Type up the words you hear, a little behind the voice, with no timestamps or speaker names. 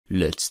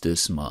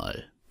Letztes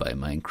Mal bei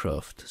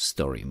Minecraft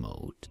Story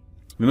Mode.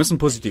 Wir müssen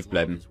positiv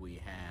bleiben.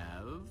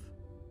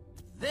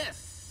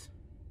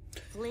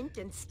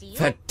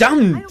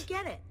 Verdammt!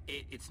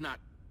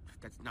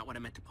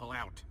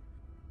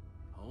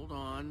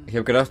 Ich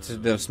habe gedacht,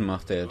 das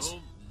macht er jetzt.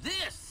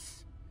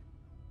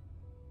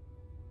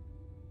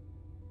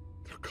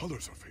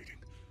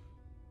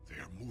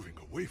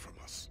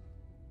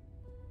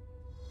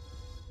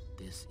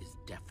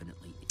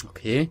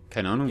 Okay,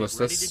 keine Ahnung, was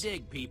das...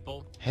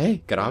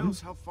 Hey, graben?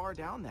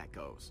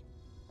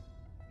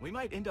 We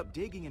might end up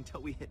digging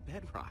until we hit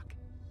bedrock.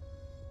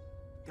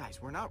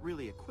 Guys, we're not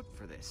really equipped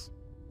for this.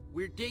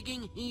 We're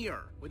digging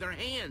here with our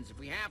hands if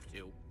we have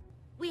to.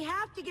 We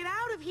have to get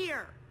out of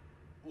here.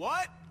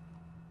 What?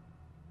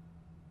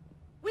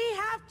 We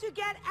have to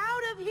get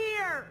out of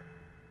here.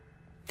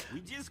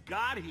 We just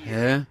got here.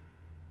 Hä?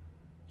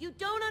 You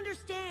don't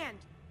understand.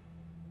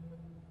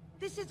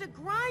 This is a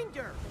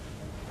grinder.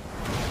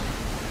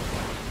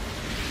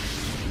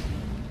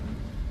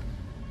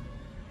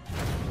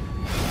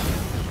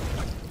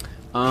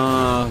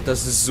 Ah,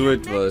 das ist so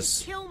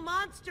etwas. Kill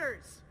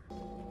monsters.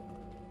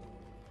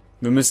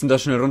 Wir müssen da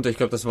schnell runter. Ich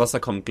glaube, das Wasser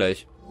kommt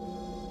gleich.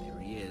 There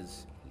he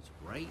is. He's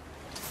right.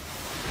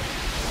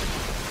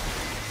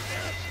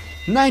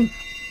 Nein!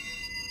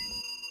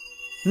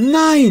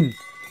 Nein!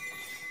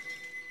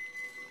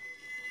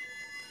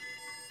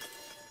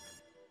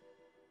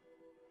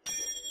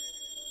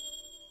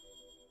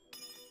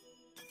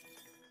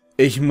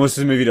 Ich muss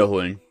es mir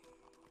wiederholen.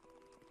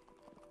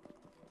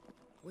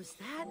 Was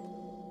that?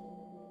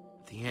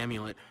 The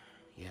amulet.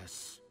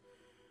 Yes.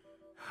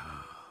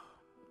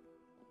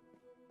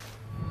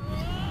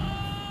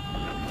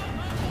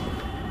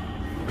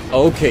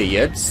 Okay,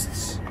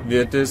 jetzt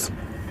wird es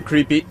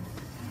creepy.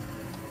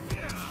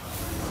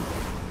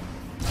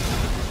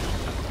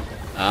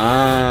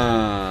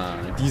 Ah,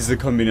 diese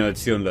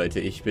Kombination, Leute.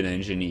 Ich bin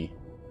ein Genie.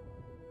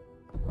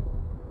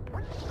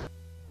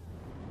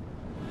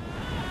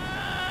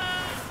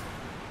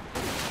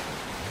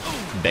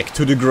 Back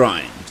to the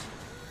grind.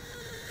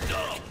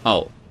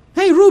 Au.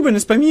 Hey, Ruben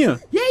ist bei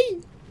mir.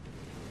 Yay!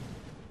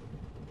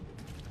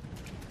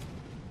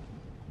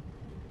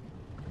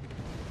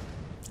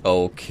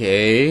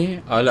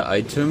 Okay, alle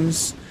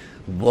Items.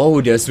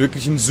 Wow, der ist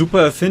wirklich ein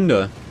super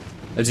Erfinder.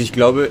 Also ich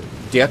glaube,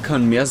 der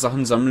kann mehr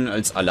Sachen sammeln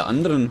als alle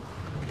anderen.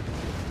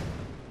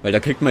 Weil da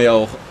kriegt man ja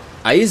auch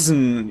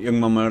Eisen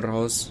irgendwann mal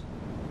raus.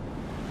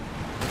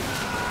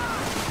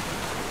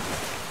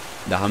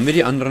 Da haben wir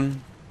die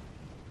anderen.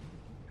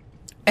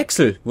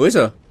 Axel, wo ist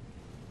er?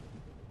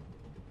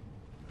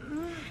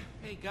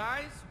 Hey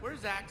guys,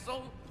 where's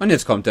Axel? Und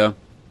jetzt kommt er.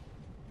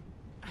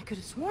 I could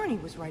have sworn he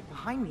was right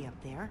behind me up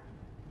there.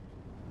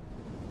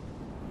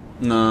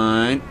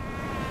 Nein.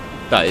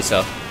 Da ist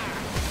er.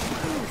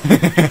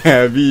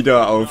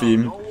 Wieder auf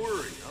ihm. Don't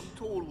worry, I'm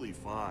totally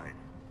fine.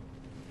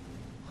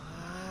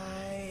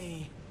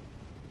 Hi.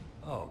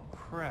 Oh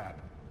crap.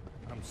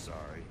 I'm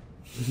sorry.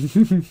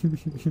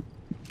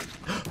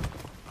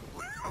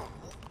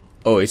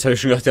 Oh, jetzt habe ich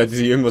schon gedacht, der hatte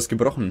sich irgendwas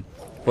gebrochen.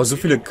 Boah, so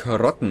viele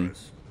Karotten.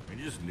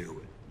 I just knew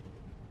it.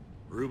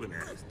 Ruben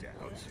has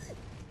doubts.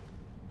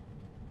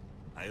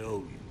 I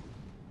owe you.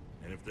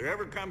 And if there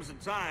ever comes a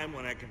time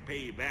when I can pay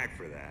you back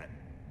for that,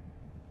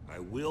 I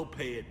will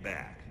pay it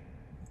back.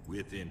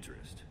 With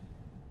interest.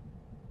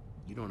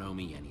 You don't owe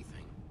me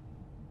anything.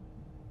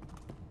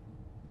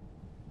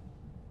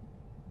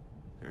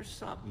 There's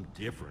something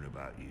different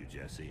about you,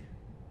 Jesse.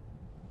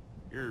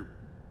 You're...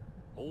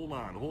 Hold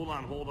on.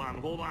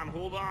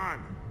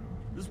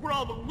 This is where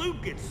all the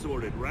loot gets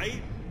sorted,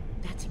 right?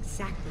 That's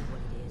exactly what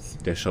it is.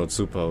 Der schaut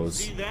super aus.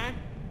 See that?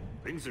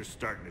 Things are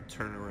starting to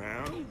turn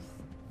around.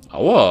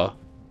 Aua.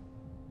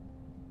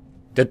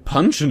 That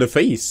punch in the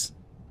face.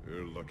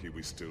 You're lucky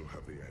we still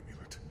have the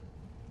amulet.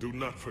 Do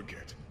not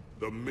forget,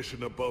 the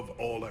mission above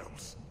all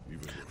else.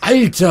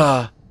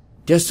 Alter!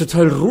 Der ist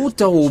total rot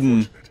da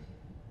oben.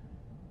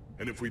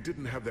 And if we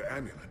didn't have the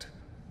amulet,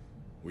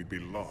 we'd be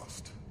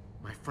lost.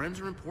 My friends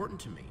are important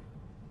to me.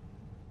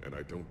 And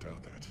I don't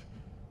doubt that.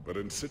 But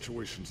in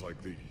situations like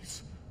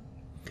these...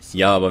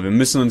 Ja, aber wir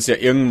müssen uns ja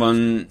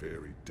irgendwann...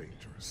 Very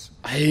dangerous.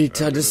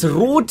 Alter, das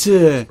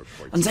Rote!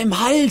 An seinem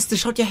Hals, das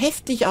schaut ja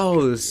heftig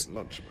aus.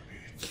 Lunch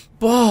money.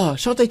 Boah,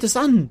 schaut euch das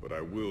an. But I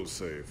will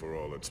say, for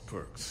all its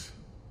perks,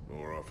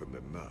 more often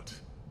than not,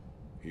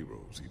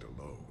 heroes eat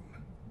alone.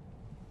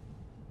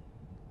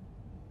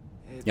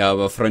 Ja,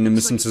 aber Freunde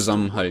müssen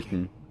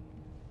zusammenhalten.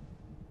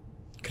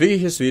 Kriege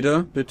ich es wieder,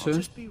 I'll bitte?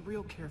 just be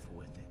real careful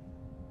with it.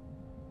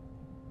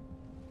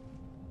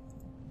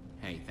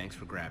 Hey, thanks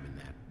for grabbing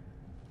that.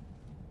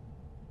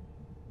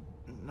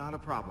 Not a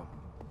problem.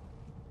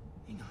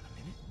 Hang on a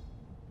minute.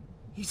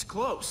 He's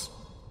close.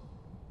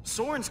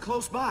 Soren's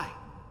close by.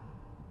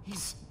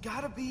 He's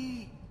gotta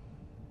be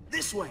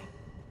this way.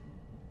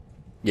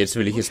 Jetzt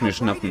will ich es Look mir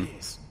how bright schnappen. it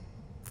is.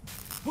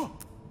 Whoa.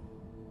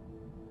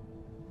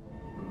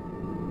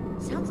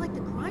 Sounds like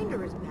the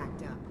grinder is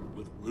backed up.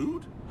 With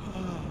loot?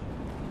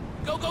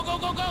 Go, go, go,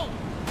 go, go!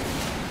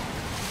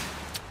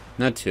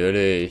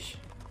 Natürlich.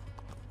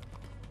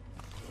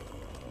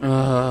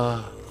 Ah.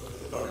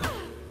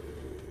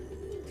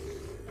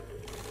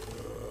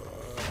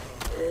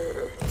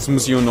 Das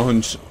muss ich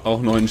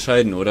auch noch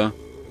entscheiden, oder?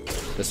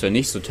 Das wäre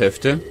nicht so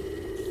Töfte.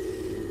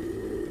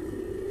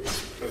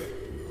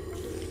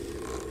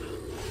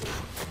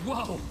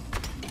 Whoa!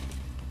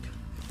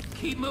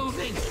 Keep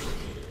moving!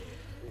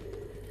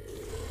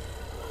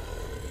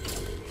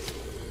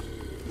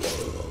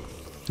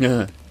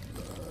 Ja.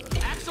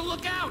 Axel,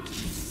 look out!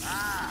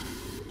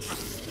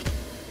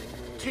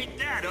 Take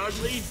that,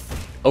 ugly.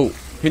 Oh,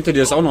 hinter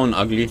dir ist auch noch ein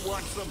Ugly.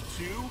 Want some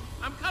too?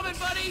 I'm coming,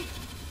 buddy!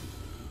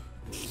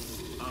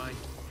 I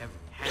have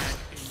had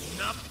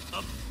enough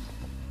of...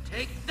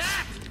 Take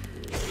that!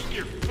 In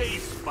your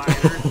face,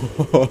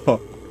 spider.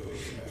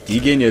 Die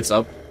gehen jetzt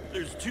ab.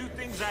 There's two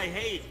things I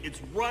hate.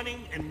 It's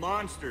running and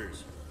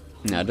monsters.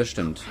 Ja, das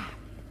stimmt.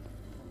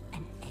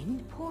 An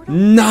end portal?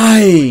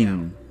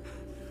 Nein!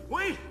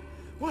 Wait!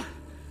 What?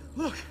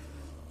 Look!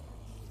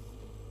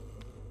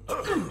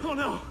 Oh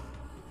no!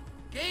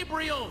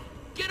 Gabriel!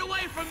 Get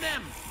away from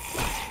them!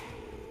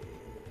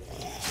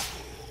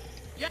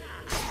 Yeah!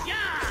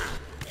 Yeah!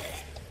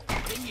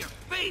 In your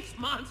face,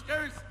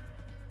 monsters!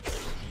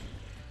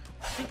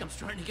 I think I'm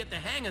starting to get the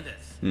hang of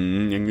this.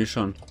 Hm, irgendwie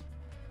schon.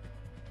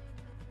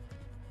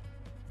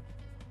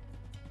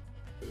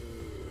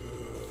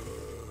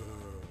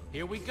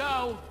 Here we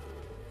go!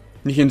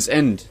 Nicht ins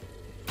End.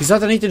 Wieso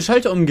hat er nicht den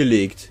Schalter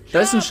umgelegt?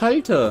 Da ist ein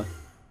Schalter.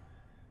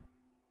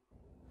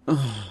 Oh.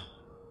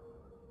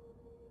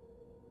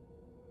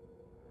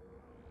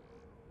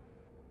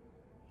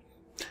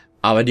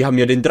 Aber die haben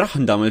ja den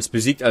Drachen damals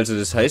besiegt, also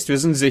das heißt, wir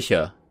sind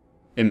sicher.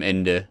 Im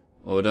Ende,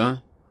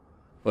 oder?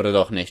 Oder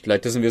doch nicht?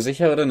 Leute, sind wir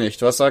sicher oder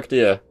nicht? Was sagt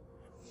ihr?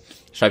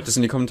 Schreibt es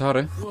in die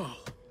Kommentare.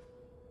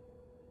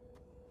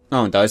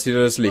 Ah, und da ist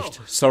wieder das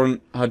Licht.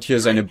 Soren hat hier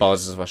seine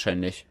Basis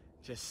wahrscheinlich.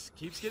 Just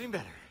keeps getting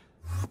better.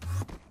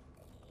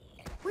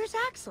 Where's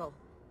Axel?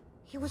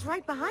 He was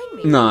right behind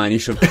me. Nein,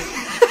 nicht schon.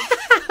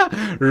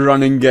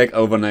 Running Gag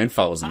over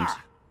 9000.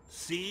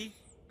 See?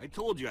 I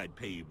told you I'd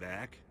pay you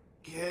back.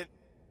 Get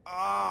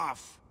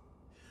off.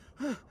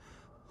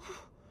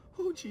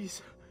 Oh,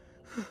 jeez.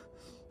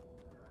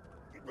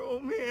 Oh,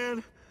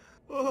 man.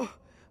 Oh,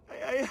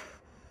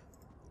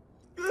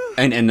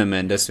 Ein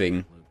Enderman,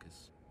 deswegen.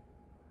 Lucas.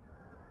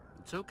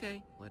 It's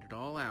okay. Let it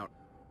all out.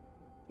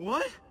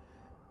 What?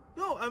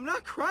 No, I'm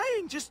not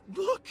crying. Just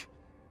look.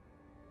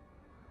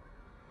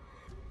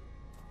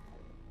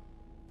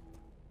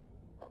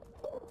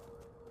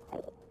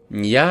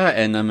 Ja,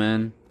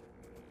 Enderman.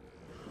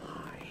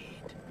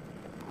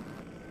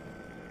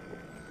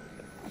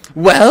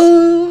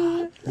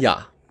 Well,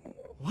 ja.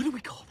 What do we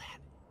call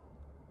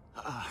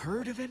that? A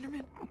herd of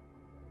Endermen?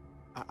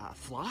 A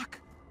flock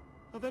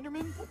of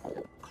Endermen?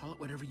 Call it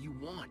whatever you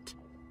want.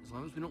 As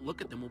long as we don't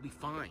look at them, we'll be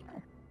fine.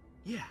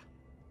 Yeah.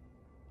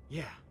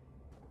 Yeah.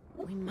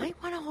 We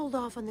might want to hold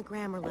off on the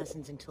grammar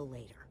lessons until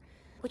later.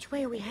 Which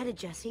way are we headed,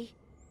 Jesse?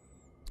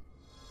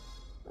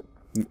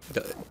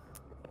 The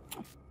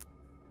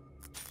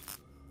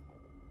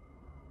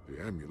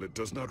amulet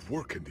does not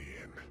work in the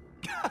inn.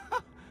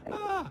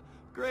 Ah,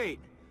 great.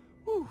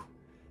 Whew.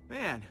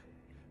 Man,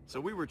 so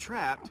we were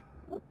trapped,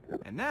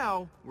 and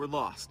now we're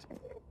lost.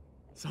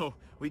 So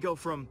we go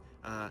from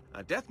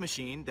a death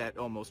machine that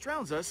almost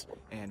drowns us,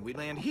 and we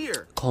land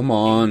here. Come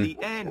on. In the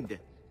end.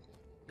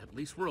 At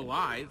least we're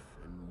alive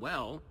and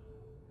well.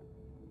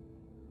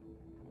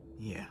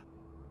 Yeah.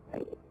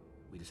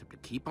 We just have to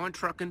keep on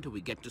trucking till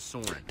we get to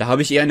Soren. Da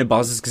habe ich eher eine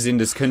Basis gesehen,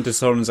 das könnte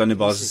Soren seine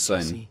Basis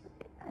sein. Jesse,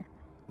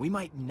 we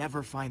might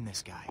never find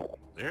this guy.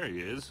 There he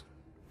is.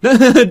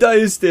 Da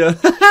ist er.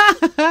 Did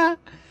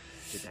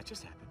that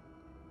just happen?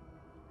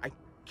 I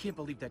can't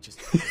believe that just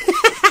It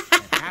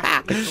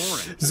has to be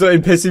Soren. So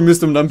ein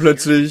Pessimist und dann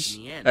plötzlich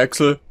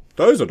Axel.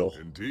 Da ist er doch.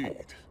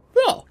 Indeed.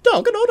 Ja,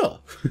 da, genau da.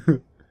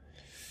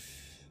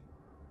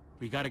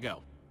 We gotta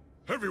go.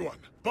 Everyone,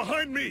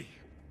 behind me!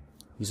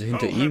 Wieso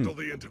hinter I'll handle ihm?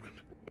 the Enderman.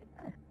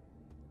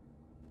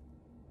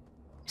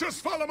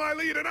 Just follow my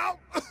lead and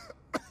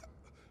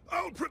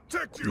I'll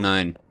protect you.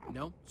 Nein.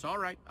 No, it's all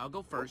right. I'll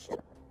go first.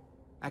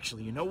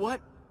 Actually, you know what?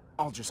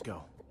 I'll just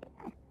go.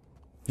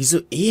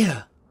 Wieso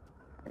er?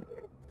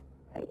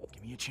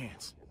 Give me a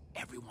chance.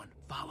 Everyone,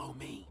 follow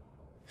me.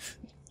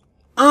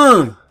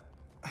 Ah!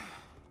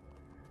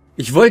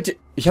 Ich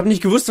habe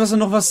nicht gewusst, dass er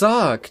noch was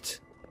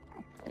sagt.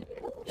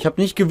 Ich habe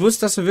nicht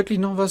gewusst, dass er wirklich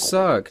noch was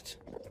sagt.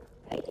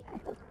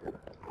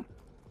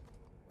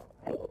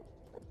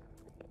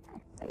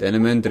 Der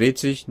Enderman dreht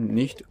sich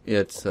nicht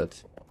jetzt.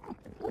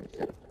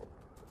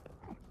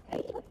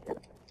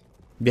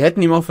 Wir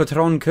hätten ihm auch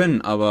vertrauen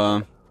können,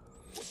 aber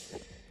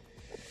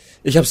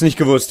ich hab's nicht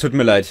gewusst. Tut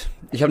mir leid.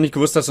 Ich habe nicht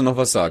gewusst, dass er noch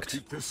was sagt.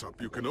 Keep this up.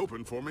 You can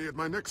open for me at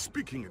my next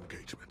speaking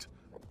engagement.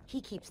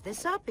 He keeps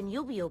this up and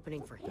you'll be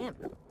opening for him.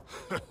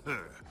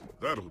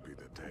 That'll be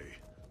the day.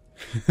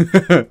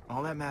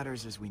 All that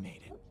matters is we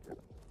made it.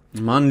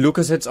 Mann,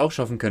 Lukas hätte es auch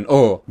schaffen können.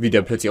 Oh, wie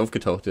der plötzlich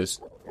aufgetaucht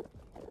ist.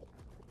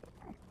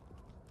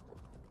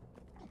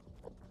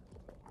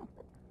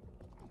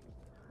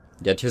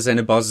 Der hat hier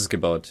seine Basis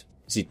gebaut.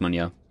 Sieht man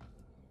ja.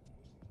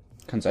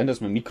 Kann sein,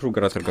 dass mein Mikro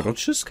gerade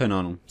gerutscht ist? Keine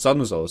Ahnung. Sah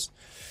nur so aus.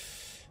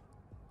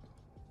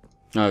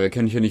 Ah, wir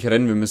können hier nicht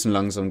rennen, wir müssen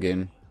langsam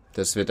gehen.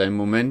 Das wird ein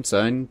Moment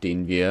sein,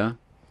 den wir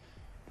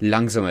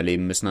langsam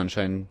erleben müssen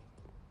anscheinend.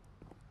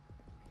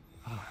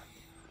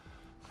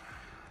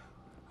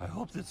 I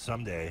hope that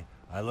someday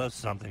I love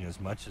something as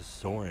much as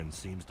Soren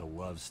seems to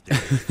love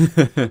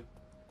stairs.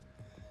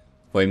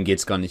 Boah, ihm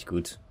geht's gar nicht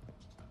gut.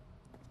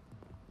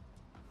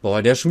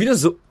 Boah, der ist schon wieder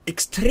so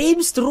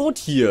extremst rot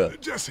hier.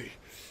 Jesse,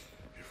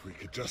 if we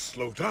could just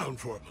slow down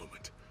for a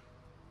moment.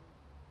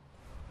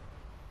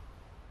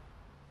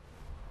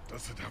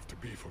 Doesn't have to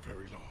be for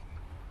very long.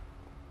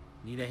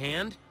 Need a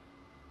hand?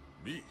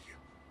 Me?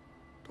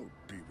 Don't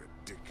be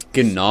ridiculous.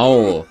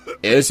 Genau.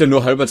 Er ist ja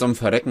nur halbwegs am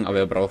Verrecken, aber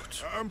er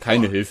braucht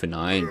keine Hilfe,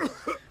 nein.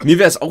 Mir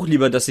wäre es auch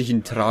lieber, dass ich ihn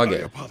I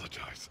trage.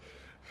 apologize.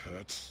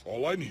 That's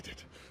all I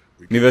needed.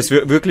 Mir wäre es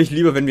wirklich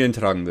lieber, wenn wir ihn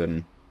tragen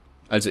würden.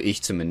 Also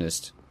ich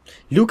zumindest.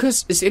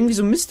 Lukas ist irgendwie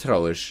so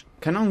misstrauisch.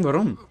 Keine Ahnung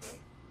warum.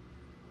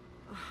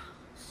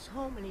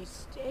 So many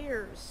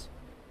stairs.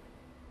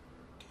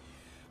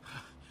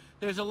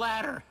 There's a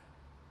ladder.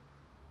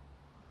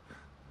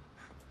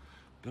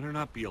 Better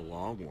not be a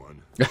long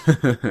one.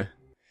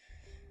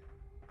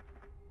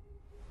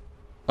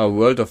 A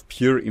world of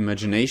pure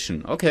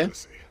imagination. Okay.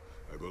 Jesse,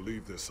 I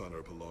believe this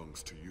honor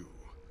belongs to you.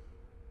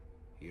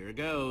 Here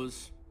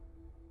goes.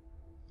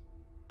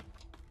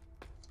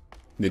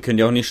 Wir können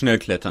ja auch nicht schnell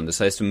klettern.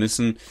 Das heißt, wir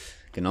müssen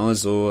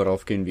genauso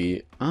raufgehen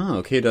wie... Ah,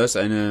 okay, da ist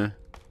eine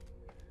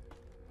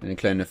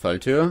kleine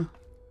Falltür.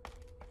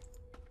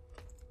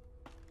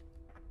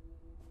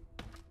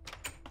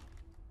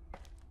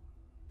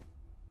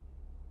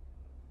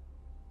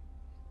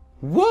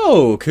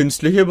 Wow,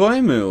 künstliche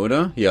Bäume,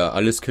 oder? Ja,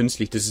 alles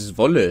künstlich. Das ist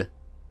Wolle.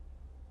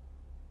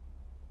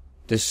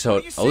 Das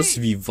schaut aus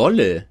wie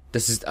Wolle.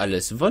 Das ist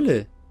alles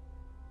Wolle.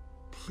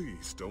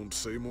 Please don't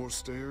say more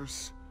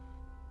stairs.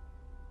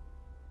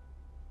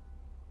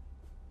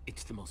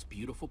 It's the most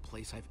beautiful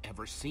place I've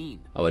ever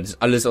seen. Aber das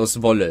ist alles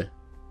aus Wolle.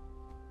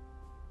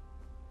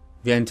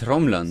 Wie ein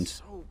Traumland.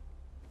 So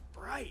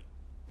bright.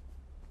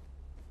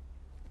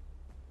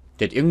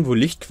 Der hat irgendwo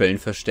Lichtquellen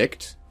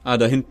versteckt. Ah,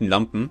 da hinten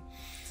Lampen.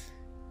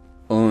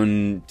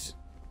 Und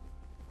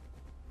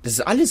das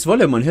ist alles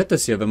Wolle, man hört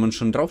das ja, wenn man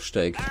schon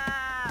draufsteigt.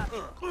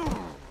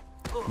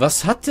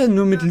 Was hat er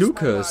nur mit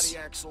Lukas?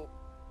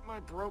 My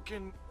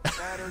broken,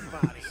 battered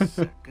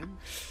body.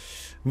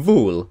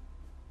 Wohl.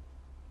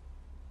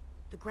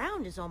 The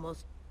ground is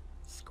almost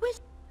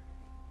squished.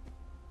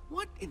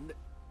 What in the...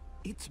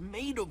 It's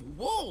made of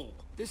wool.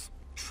 This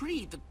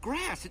tree, the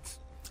grass, it's...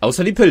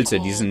 Außer die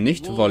Pilze, die sind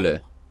nicht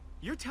Wolle.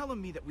 You're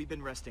telling me that we've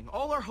been resting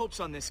all our hopes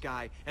on this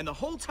guy, and the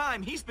whole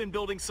time he's been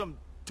building some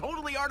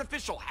totally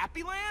artificial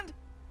happy land?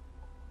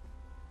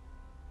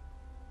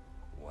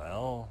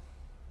 Well,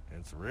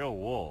 it's real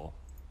wool.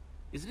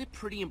 Isn't it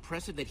pretty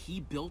impressive that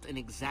he built an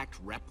exact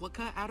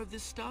replica out of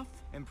this stuff?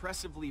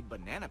 Impressively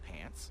banana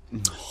pants.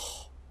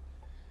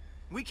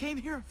 We came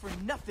here for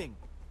nothing.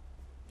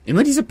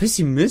 Immer dieser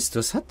Pessimist,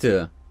 was hat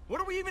der?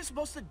 What are we even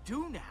supposed to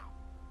do now?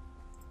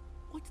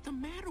 What's the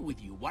matter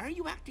with you? Why are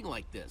you acting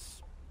like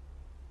this?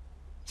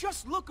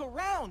 Just look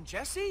around,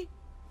 Jesse.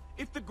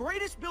 If the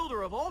greatest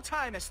builder of all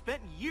time has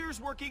spent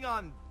years working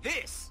on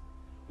this,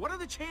 what are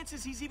the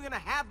chances he's even gonna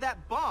have that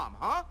bomb,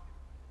 huh?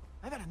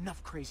 I've had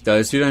enough crazy. Da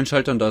ist wieder ein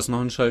Schalter und da ist noch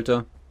ein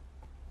Schalter.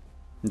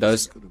 Und da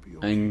ist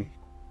ein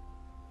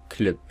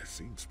Clip. He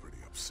seems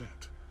pretty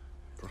upset.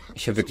 Perhaps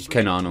Ich habe wirklich it's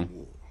keine allergic to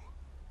Ahnung. wool.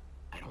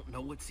 I don't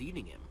know what's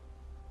eating him.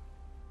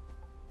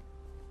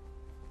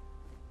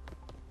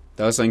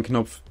 Da ist ein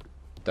Knopf.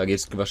 Da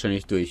geht's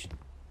wahrscheinlich durch.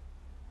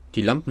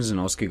 Die Lampen sind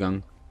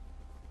ausgegangen.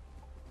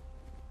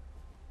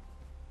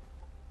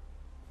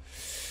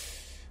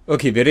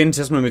 Okay, wir reden jetzt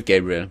erstmal mit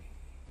Gabriel.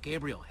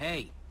 Gabriel,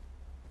 hey.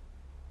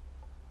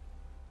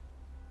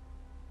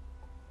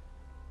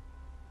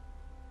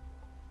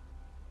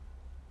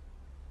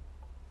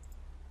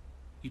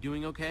 You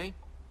doing okay?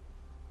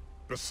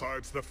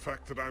 Besides the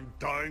fact that I'm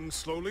dying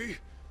slowly,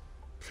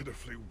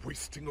 pitifully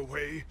wasting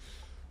away,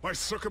 my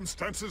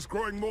circumstances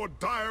growing more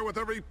dire with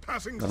every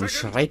passing Warum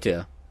second. schreit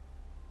er?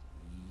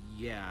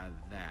 Yeah,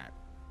 that.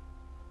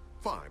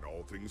 Fine,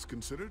 all things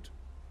considered.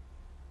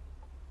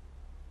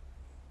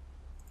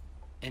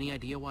 Any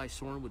idea why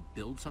Soren would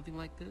build something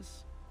like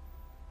this?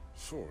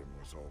 Soren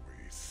was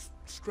always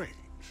strange.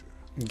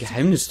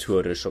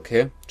 Geheimnistuerisch,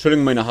 okay?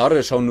 Entschuldigung, meine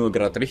Haare schauen nur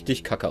gerade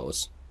richtig kacke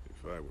aus.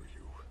 If I were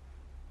you,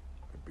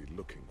 I'd be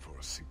looking for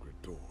a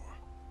secret door,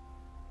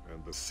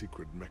 and the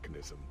secret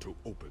mechanism to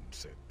open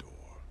said door.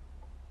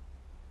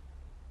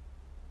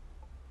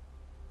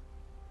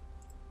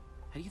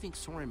 How do you think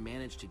Soren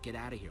managed to get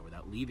out of here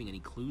without leaving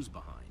any clues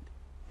behind?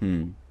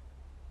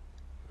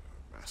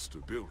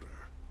 Master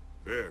builder,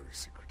 very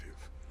secretive.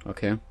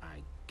 Okay.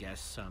 I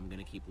guess I'm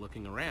gonna keep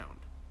looking around.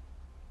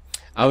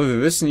 Aber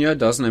wir wissen ja,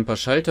 da sind ein paar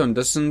Schalter und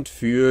das sind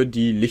für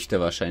die Lichter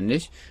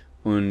wahrscheinlich.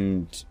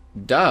 Und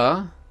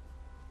da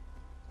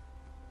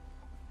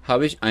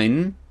habe ich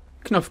einen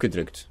Knopf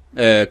gedrückt.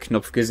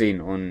 Knopf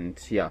gesehen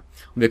und ja.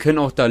 Und wir können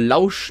auch da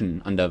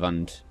lauschen an der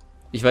Wand.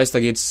 Ich weiß, da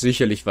geht's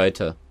sicherlich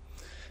weiter.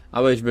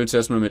 Aber ich will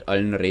zuerst mal mit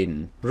allen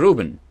reden.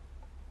 Ruben.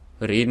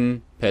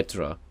 Reden,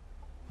 Petra.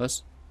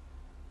 Was?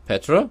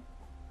 Petra?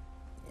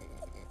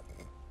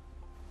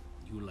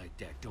 You like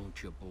that,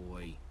 don't you,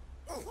 boy?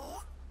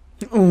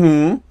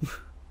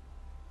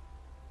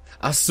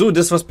 Ach so,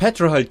 das, was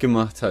Petra halt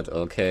gemacht hat.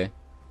 Okay.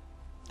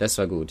 Das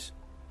war gut.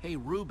 Hey,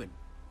 Ruben.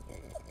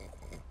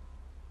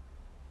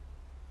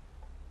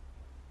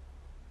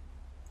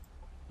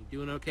 You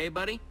doing okay,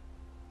 buddy?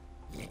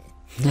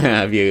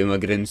 Ja, wie er immer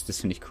grinst,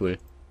 das finde ich cool.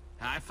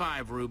 High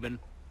five, Ruben.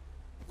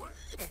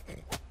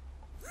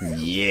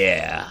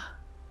 Yeah.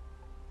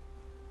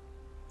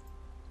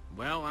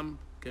 Well, I'm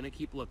gonna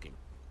keep looking.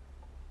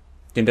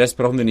 Den Rest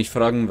brauchen wir nicht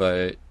fragen,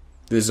 weil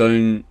wir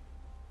sollen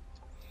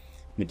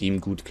mit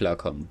ihm gut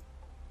klarkommen.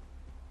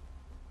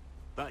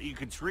 Thought you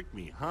could trick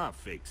me, huh,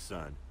 fake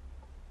son?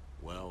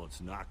 Well,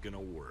 it's not gonna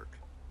work.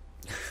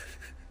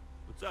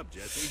 What's up,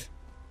 Jesse?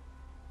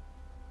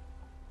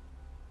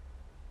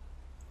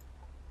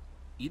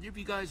 Either of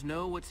you guys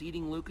know what's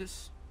eating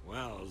Lucas?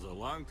 Well, as a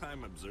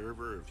longtime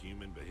observer of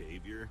human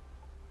behavior,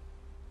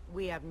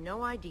 We have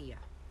no idea.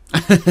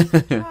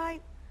 Try,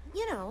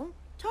 you know,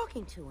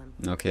 talking to him.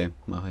 Okay,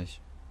 mache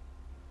ich.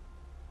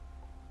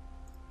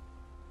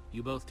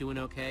 You both doing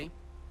okay?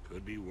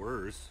 could be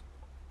worse,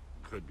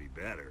 could be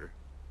better.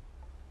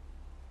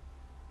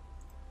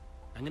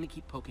 I'm gonna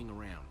keep poking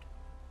around.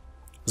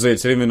 So,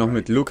 jetzt reden wir noch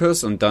mit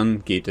Lukas und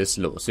dann geht es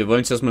los. Wir wollen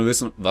jetzt erstmal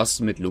wissen,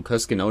 was mit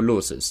Lukas genau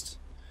los ist.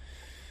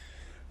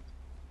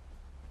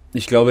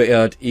 Ich glaube,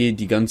 er hat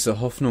die ganze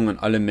Hoffnung an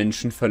alle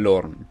Menschen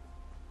verloren.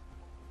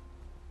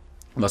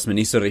 Was mir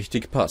nicht so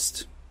richtig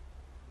passt.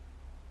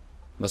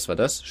 Was war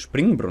das?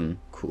 Springbrunnen.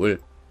 Cool.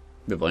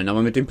 Wir wollen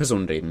aber mit den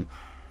Personen reden.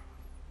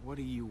 What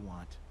do you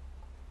want?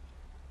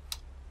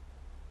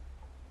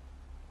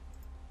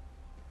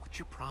 What's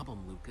your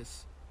problem,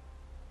 Lucas?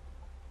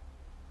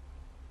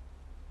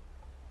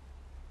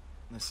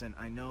 Listen,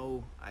 I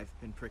know I've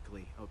been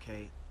prickly,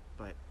 okay?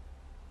 But,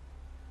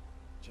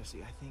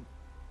 Jesse, I think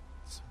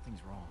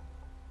something's wrong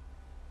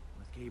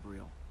with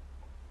Gabriel.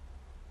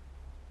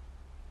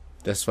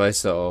 Das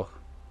weiß er auch.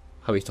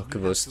 Habe ich doch You have to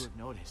gewusst. have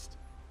noticed.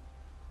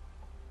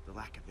 The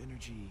lack of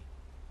energy,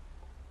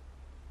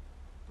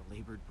 the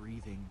labored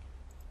breathing.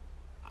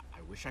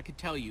 I wish I could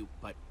tell you,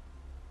 but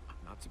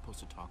I'm not supposed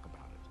to talk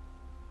about it.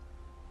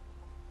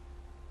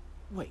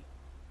 Wait,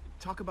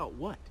 talk about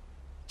what?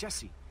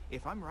 Jesse,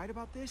 if I'm right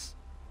about this,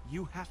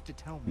 you have to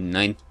tell me.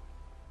 Nein.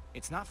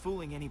 It's not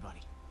fooling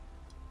anybody.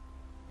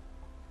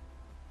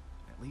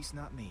 At least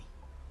not me.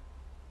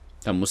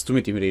 Da musst du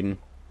mit ihm reden.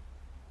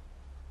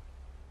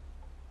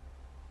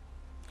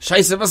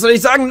 Scheiße, was soll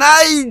ich sagen?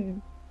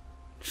 Nein!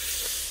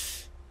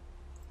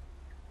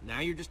 Now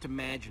you're just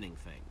imagining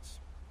things.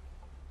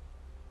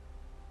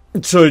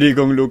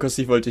 Entschuldigung, Lukas,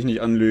 ich wollte dich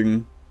nicht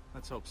anlügen.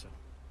 Let's hope so.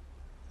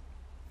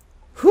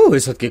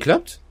 Es hat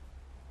geklappt.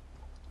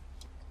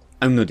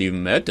 I'm not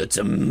even mad, that's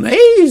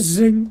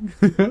amazing.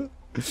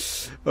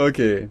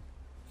 Okay.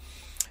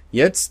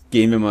 Jetzt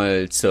gehen wir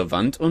mal zur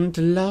Wand und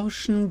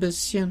lauschen ein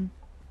bisschen.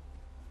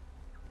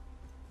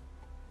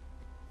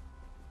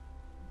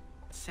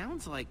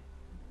 Sounds like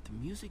the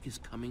music is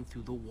coming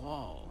through the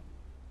wall.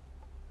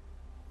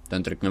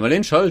 Dann drücken wir mal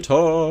den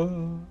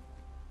Schalter.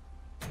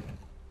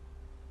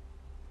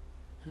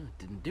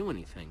 Didn't do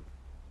anything.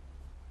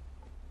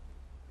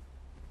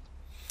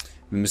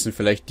 Wir müssen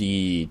vielleicht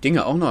die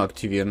Dinge auch noch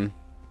aktivieren.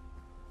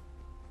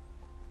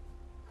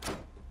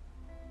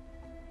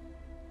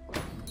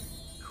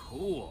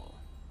 Cool.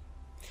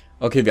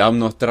 Okay, wir haben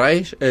noch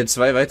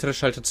zwei weitere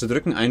Schalter zu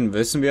drücken. Einen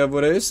wissen wir, wo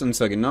er ist, und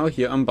zwar genau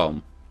hier am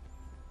Baum.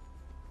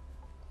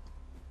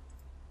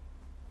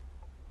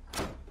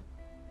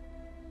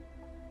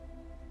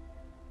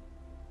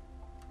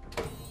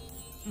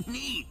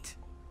 Neat.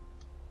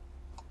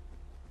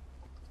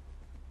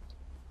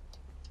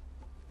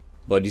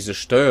 Boah, diese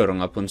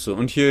Steuerung ab und zu.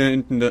 Und hier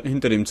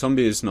hinter dem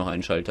Zombie ist noch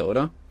ein Schalter,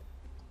 oder?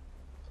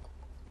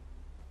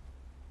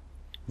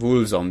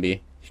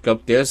 Wohl-Zombie. Ich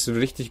glaube, der ist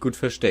richtig gut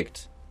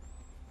versteckt.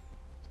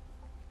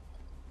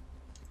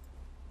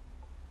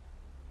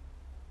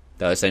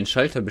 Da ist ein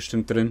Schalter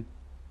bestimmt drin.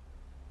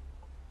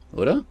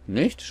 Oder?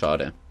 Nicht?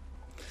 Schade.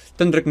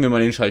 Dann drücken wir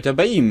mal den Schalter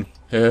bei ihm.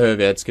 Wer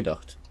hätt's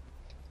gedacht?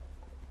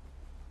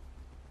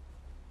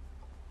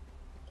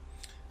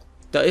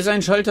 Da ist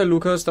ein Schalter,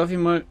 Lukas. Darf ich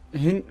mal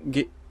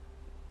hingehen?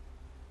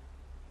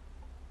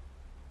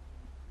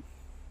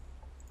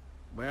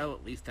 Well,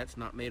 at least that's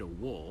not made of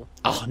wool.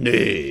 Ach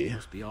nee.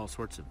 Must be all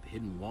sorts of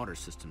hidden water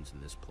systems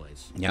in this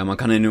place. Ja, man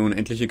kann eine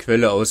unendliche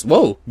Quelle aus...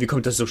 Wow, wie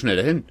kommt das so schnell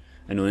dahin?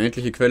 Eine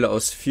unendliche Quelle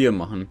aus 4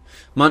 machen.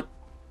 Mann,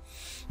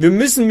 wir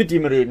müssen mit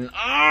ihm reden.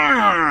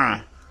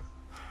 Ah!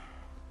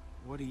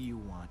 What do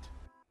you want?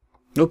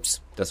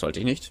 Ups, das wollte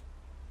ich nicht.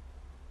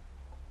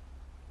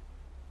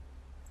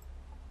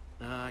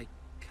 I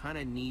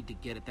kinda need to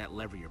get at that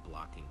lever you're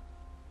blocking.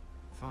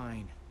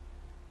 Fine.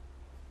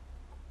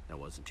 That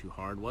wasn't too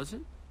hard, was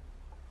it?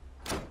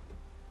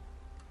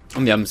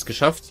 Und wir haben es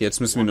geschafft. Jetzt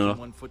müssen wir nur Walking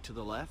noch... one foot to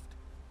the left?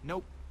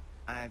 Nope.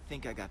 I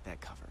think I got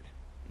that covered.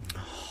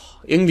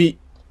 Irgendwie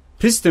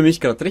pisst er mich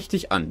gerade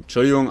richtig an.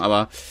 Entschuldigung,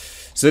 aber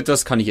so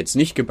etwas kann ich jetzt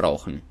nicht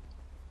gebrauchen.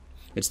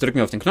 Jetzt drücken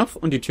wir auf den Knopf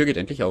und die Tür geht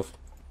endlich auf.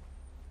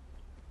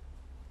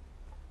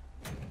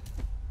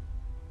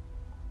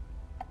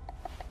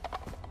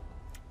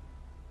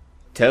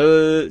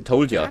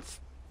 Told ya.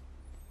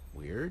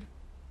 Weird.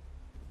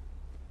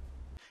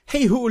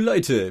 Hey ho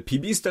Leute,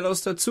 PB-Style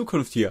aus der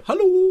Zukunft hier.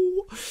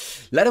 Hallo!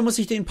 Leider muss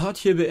ich den Part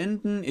hier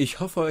beenden. Ich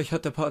hoffe, euch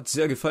hat der Part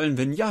sehr gefallen.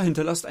 Wenn ja,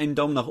 hinterlasst einen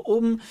Daumen nach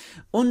oben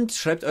und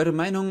schreibt eure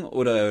Meinung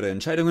oder eure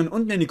Entscheidungen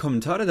unten in die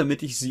Kommentare,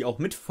 damit ich sie auch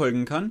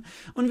mitverfolgen kann.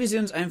 Und wir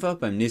sehen uns einfach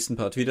beim nächsten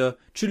Part wieder.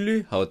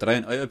 Tschüss, haut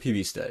rein, euer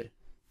PB-Style.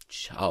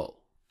 Ciao.